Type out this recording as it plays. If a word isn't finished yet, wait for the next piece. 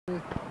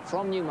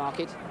from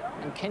Newmarket,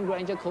 and Ken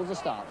Granger calls the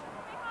start.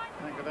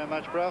 Thank you very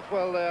much, Bruff.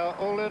 Well, they are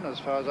all in as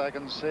far as I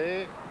can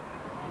see.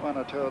 One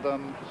or two of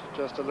them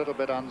just a little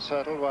bit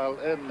unsettled, while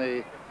in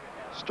the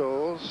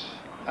stalls,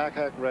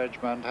 Akak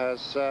Regiment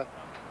has a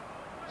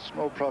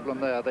small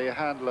problem there. The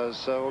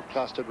handlers are all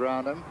clustered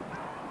round him,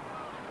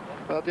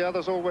 but the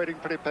others all waiting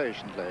pretty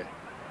patiently.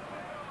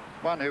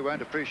 One who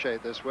won't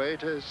appreciate this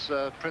wait is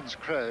Prince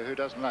Crow, who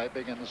doesn't like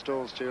being in the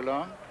stalls too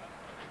long.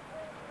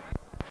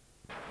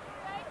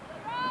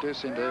 They do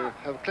seem to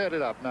have cleared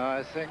it up now,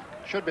 I think.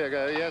 Should be a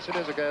go. Yes, it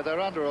is a go. They're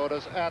under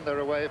orders and they're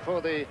away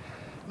for the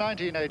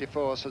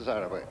 1984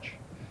 Cesarewitch.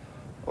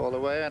 All the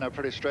way in a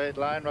pretty straight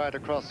line right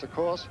across the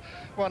course.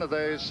 One of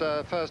those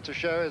first to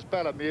show is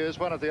Bella Muse,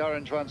 one of the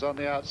orange ones on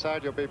the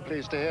outside. You'll be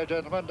pleased to hear,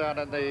 gentlemen, down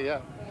in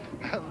the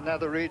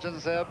nether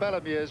regions there.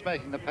 Bella Muse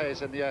making the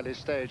pace in the early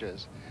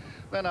stages.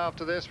 Then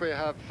after this we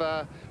have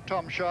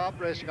Tom Sharp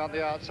racing on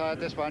the outside,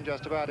 this one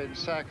just about in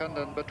second,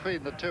 and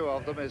between the two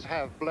of them is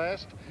Have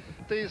Blessed.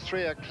 These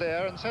three are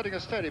clear and setting a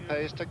steady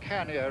pace to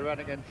Canio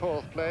running in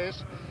fourth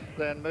place.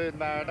 Then Moon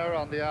Mariner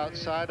on the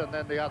outside, and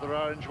then the other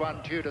orange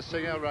one, Tudor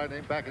Singer,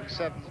 running back in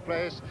seventh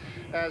place.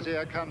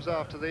 Azir comes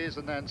after these,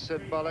 and then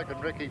Symbolic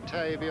and Ricky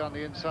Tavy on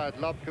the inside,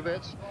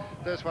 Lobkowitz.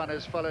 This one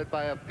is followed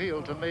by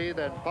Appeal to Me,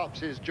 then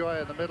Popsy's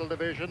Joy in the middle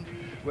division,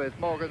 with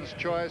Morgan's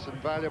Choice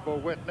and Valuable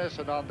Witness,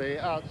 and on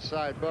the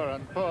outside,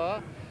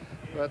 Burrenpoor.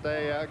 But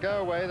they go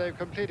away. They've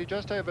completed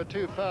just over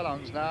 2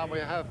 furlongs now, and we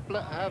have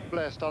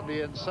Blessed on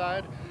the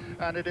inside,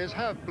 and it is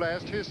Have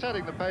Blessed who's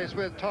setting the pace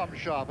with Tom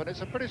Sharp, and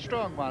it's a pretty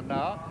strong one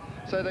now.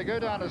 So they go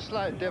down a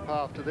slight dip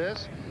after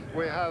this.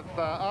 We have,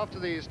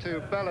 after these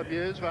two, Bella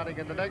Muse running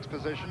in the next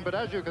position, but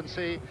as you can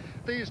see,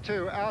 these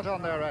two out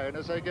on their own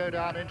as they go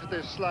down into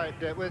this slight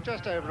dip with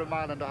just over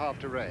 1.5 miles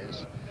to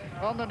race.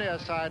 On the near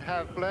side,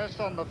 Have Blessed.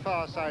 On the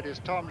far side is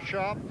Tom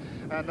Sharp,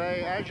 and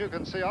they, as you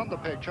can see on the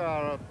picture,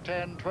 are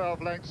 10,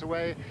 12 lengths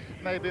away,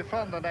 maybe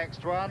from the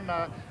next one,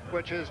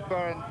 which is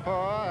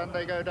Burrenpoor, and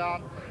they go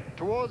down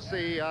towards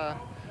the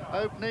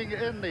opening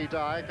in the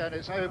dike, and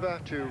it's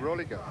over to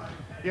Rolly Go.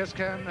 Yes,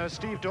 Ken,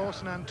 Steve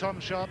Dawson and Tom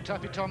Sharp,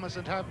 Taffy Thomas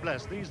and Have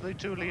Blessed. These are the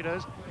two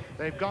leaders.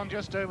 They've gone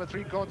just over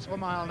 3/4 of a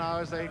mile now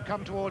as they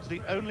come towards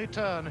the only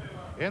turn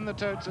in the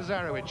Toad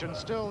Cesarewitch, and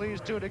still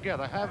these two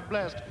together. Have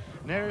Blessed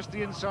nearest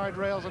the inside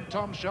rails and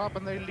Tom Sharp,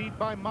 and they lead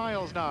by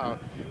miles now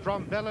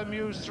from Bella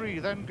Muse 3,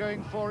 then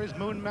going 4 is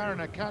Moon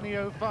Mariner,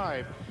 Canio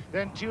 5,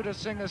 then Tudor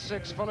Singer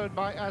 6, followed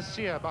by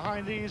Azir.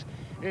 Behind these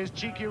is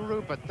Cheeky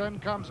Rupert, then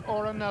comes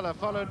Oranella,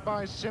 followed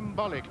by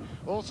Symbolic.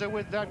 Also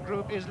with that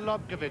group is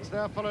Lobkowitz,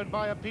 they're followed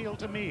by Appeal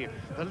to Me.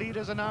 The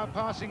leaders are now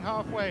passing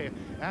halfway,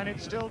 and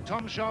it's still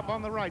Tom Sharp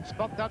on the right.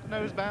 Spot that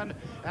noseband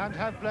and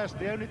Have Blessed,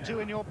 the only two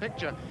in your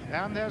picture,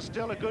 and they're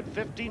still a good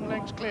 15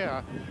 lengths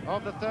clear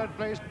of the third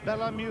place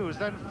Bella Muse,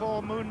 then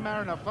 4 Moon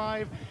Mariner,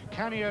 5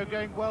 Canio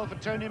going well for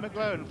Tony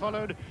McGlone,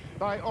 followed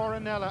by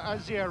Oranella,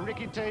 Azir,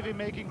 Ricky Tavy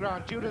making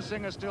ground, Tudor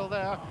Singer still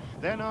there.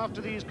 Then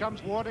after these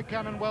comes Water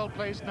Cannon, well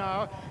placed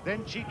now,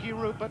 then Cheeky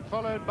Rupert,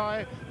 followed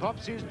by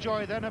Popsy's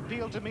Joy, then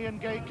Appeal to Me and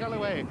Gay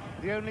Calloway,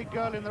 the only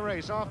girl in the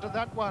race. After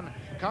that one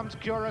comes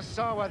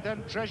Kurosawa,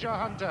 then Treasure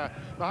Hunter.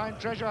 Behind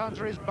Treasure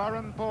Hunter is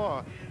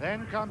Burrenpoor.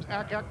 Then comes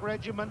Akak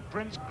Regiment,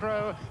 Prince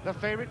Crow. The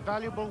favourite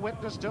Valuable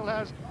Witness still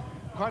has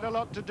quite a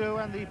lot to do,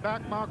 and the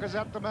back markers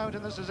at the moment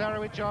in the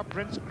Cesarewitch are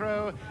Prince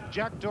Crow,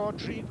 Jackdaw,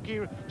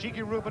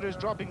 Cheeky Rupert, who's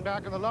dropping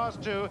back, and the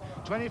last two,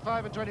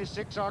 25 and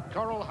 26, are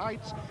Coral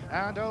Heights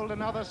and Old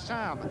Another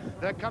Sam.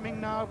 They're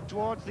coming now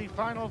towards the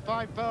final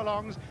 5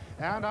 furlongs,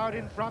 and out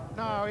in front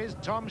now is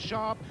Tom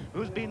Sharp,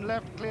 who's been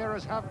left clear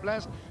as Have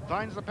Blessed,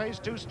 finds the pace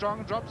too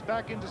strong, drops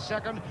back into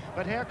second,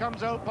 but here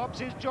comes old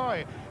Popsy's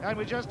Joy, and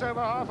with just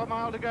over half a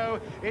mile to go,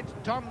 it's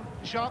Tom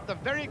Sharp, the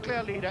very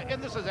clear leader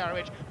in the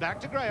Cesarewitch. Back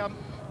to Graham.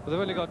 Well, they've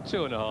only got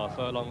 2.5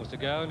 furlongs to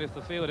go, and if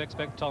the field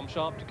expect Tom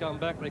Sharp to come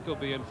back, they could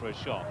be in for a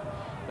shock.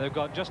 They've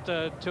got just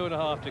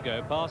 2.5 to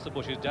go, past the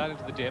bushes, down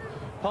into the dip.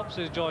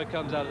 Popsy's Joy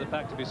comes out of the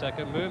pack to be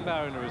second, Moon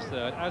Mariner is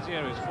third,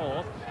 Azir is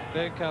fourth,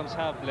 then comes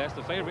Have Blessed.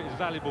 The favourite is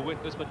Valuable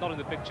Witness, but not in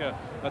the picture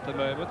at the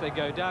moment. They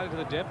go down into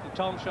the dip, and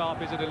Tom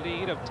Sharp is in a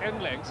lead of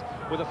 10 lengths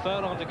with a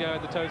furlong to go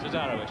in the Toad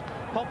Cesarewitch.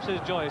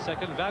 Popsy's Joy is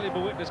second,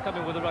 Valuable Witness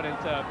coming with a run in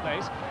third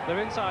place.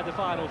 They're inside the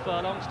final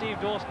furlong. Steve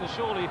Dawson has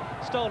surely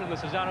stolen the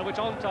Cesarewitch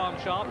on Tom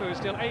Sharp, who is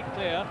still 8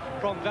 clear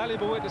from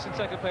Valuable Witness in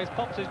second place,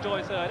 Popsy's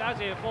Joy third,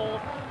 Azir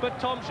fourth, but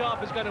Tom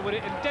Sharp is going to win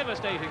it in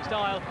devastating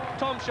style.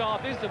 Tom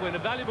Sharp is the winner,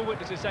 Valuable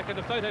Witness is second,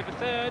 a photo for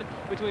third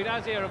between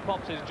Azir and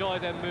Popsy's Joy,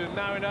 then Moon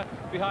Mariner.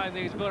 Behind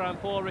these,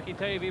 Burrenpoor, Ricky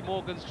Tavy,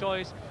 Morgan's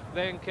Choice,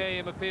 then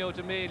came Appeal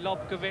to Me,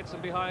 Lobkowitz,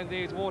 and behind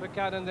these, Water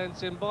Cannon, then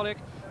Symbolic,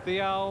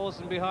 the Owls,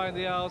 and behind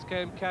the Owls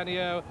came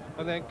Canio,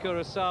 and then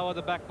Kurosawa,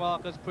 the back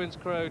markers, Prince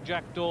Crow,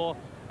 Jackdaw,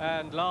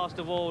 and last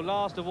of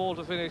all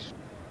to finish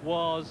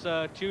was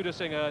Tudor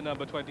Singer,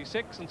 number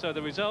 26, and so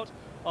the result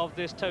of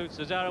this Toad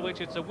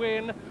Cesarewitch, it's a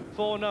win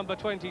for number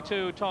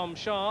 22, Tom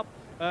Sharp,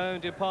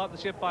 owned in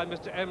partnership by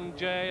Mr.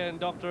 M.J. and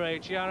Dr.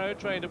 H. Yarrow,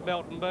 trained at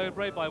Melton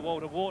Mowbray by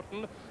Walter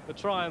Wharton. A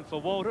triumph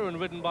for Walter and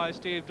ridden by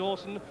Steve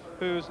Dawson,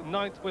 whose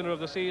 9th winner of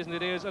the season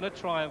it is, and a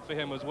triumph for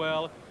him as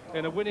well,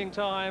 in a winning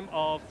time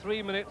of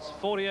 3 minutes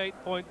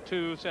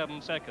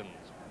 48.27 seconds.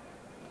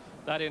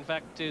 That, in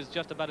fact, is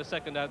just about a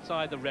second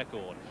outside the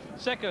record.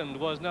 Second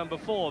was number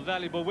 4,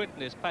 Valuable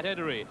Witness, Pat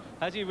Edery.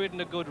 Has he ridden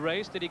a good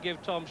race? Did he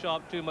give Tom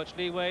Sharp too much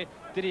leeway?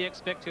 Did he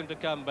expect him to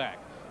come back?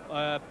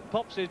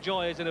 Pops'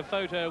 Joy is in a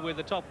photo with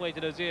the top weight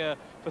in his ear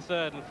for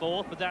 3rd and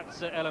 4th, but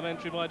that's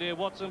elementary, my dear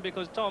Watson,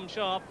 because Tom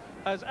Sharp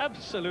has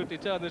absolutely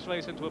turned this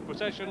race into a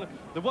procession.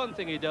 The one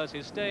thing he does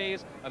is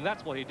stays, and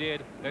that's what he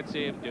did. Let's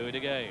see him do it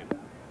again.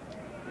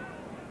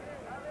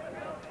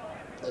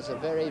 There's a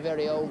very,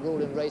 very old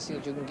rule in racing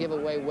that you can give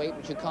away weight,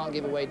 but you can't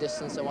give away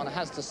distance. So one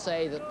has to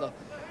say that the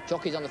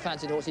jockeys on the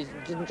fancied horses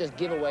didn't just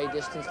give away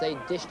distance, they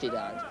dished it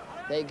out.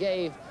 They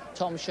gave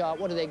Tom Sharp,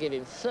 what did they give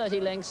him? 30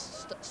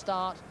 lengths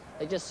start.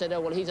 They just said, oh,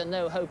 well, he's a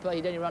no-hoper.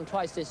 He'd only run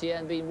twice this year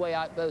and been way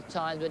out both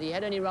times, but he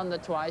had only run the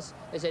twice.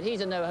 They said,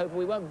 he's a no-hoper.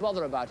 We won't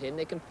bother about him.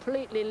 They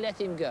completely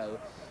let him go.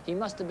 He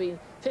must have been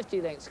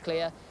 50 lengths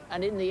clear,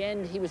 and in the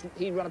end,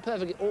 he'd run a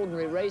perfectly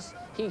ordinary race.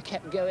 He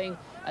kept going,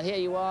 and here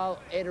you are,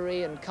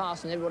 Edery and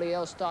Carson and everybody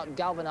else start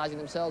galvanising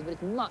themselves, but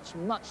it's much,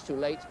 much too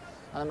late,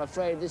 and I'm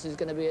afraid this is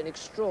going to be an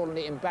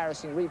extraordinarily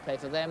embarrassing replay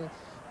for them.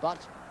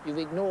 But you've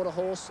ignored a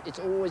horse. It's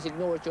always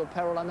ignored at your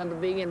peril. I remember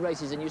being in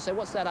races and you say,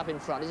 what's that up in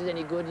front? Is it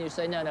any good? And you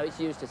say, no, no, it's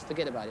useless.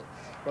 Forget about it.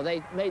 Well,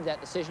 they made that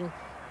decision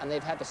and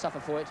they've had to suffer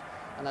for it.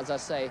 And as I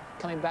say,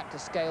 coming back to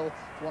scale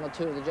for 1 or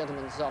 2 of the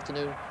gentlemen this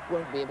afternoon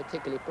won't be a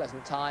particularly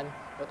pleasant time.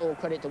 But all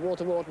credit to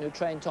Walter Wharton, who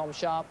trained Tom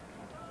Sharp,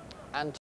 and